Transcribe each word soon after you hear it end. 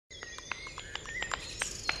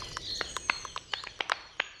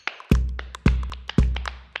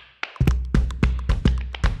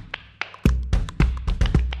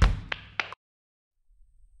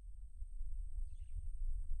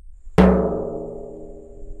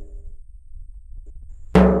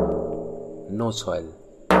no soil,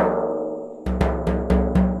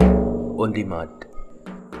 only mud.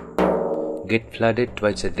 Get flooded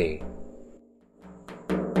twice a day.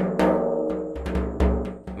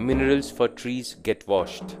 Minerals for trees get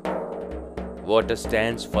washed. Water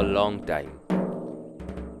stands for long time.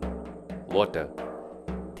 Water,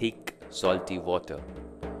 thick, salty water.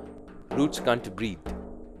 Roots can't breathe.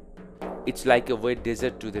 It's like a wet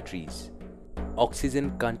desert to the trees.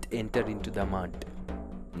 Oxygen can't enter into the mud.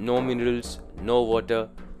 No minerals, no water,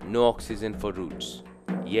 no oxygen for roots.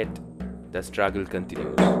 Yet, the struggle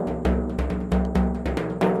continues.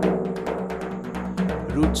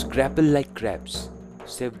 Roots grapple like crabs,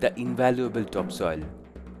 save the invaluable topsoil.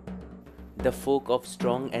 The folk of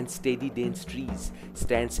strong and steady dense trees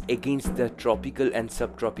stands against the tropical and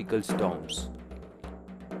subtropical storms.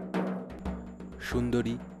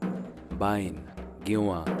 Sundari, Bain,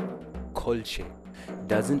 Gewa, Kholshe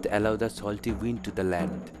doesn't allow the salty wind to the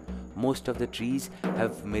land. Most of the trees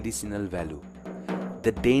have medicinal value.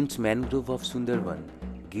 The dense mangrove of Sundarban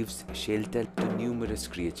gives shelter to numerous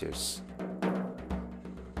creatures.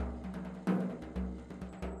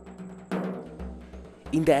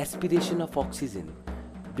 In the aspiration of oxygen,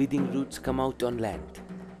 breathing roots come out on land.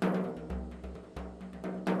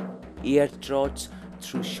 Air trots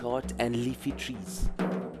through short and leafy trees.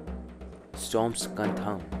 Storms can't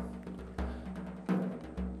harm.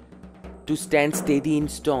 To stand steady in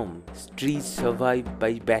storm, trees survive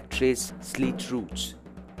by buttress slit roots.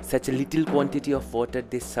 Such a little quantity of water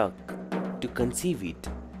they suck. To conceive it,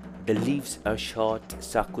 the leaves are short,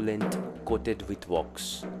 succulent, coated with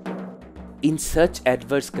wax. In such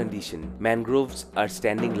adverse condition, mangroves are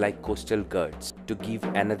standing like coastal guards to give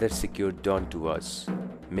another secure dawn to us,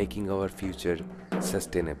 making our future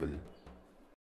sustainable.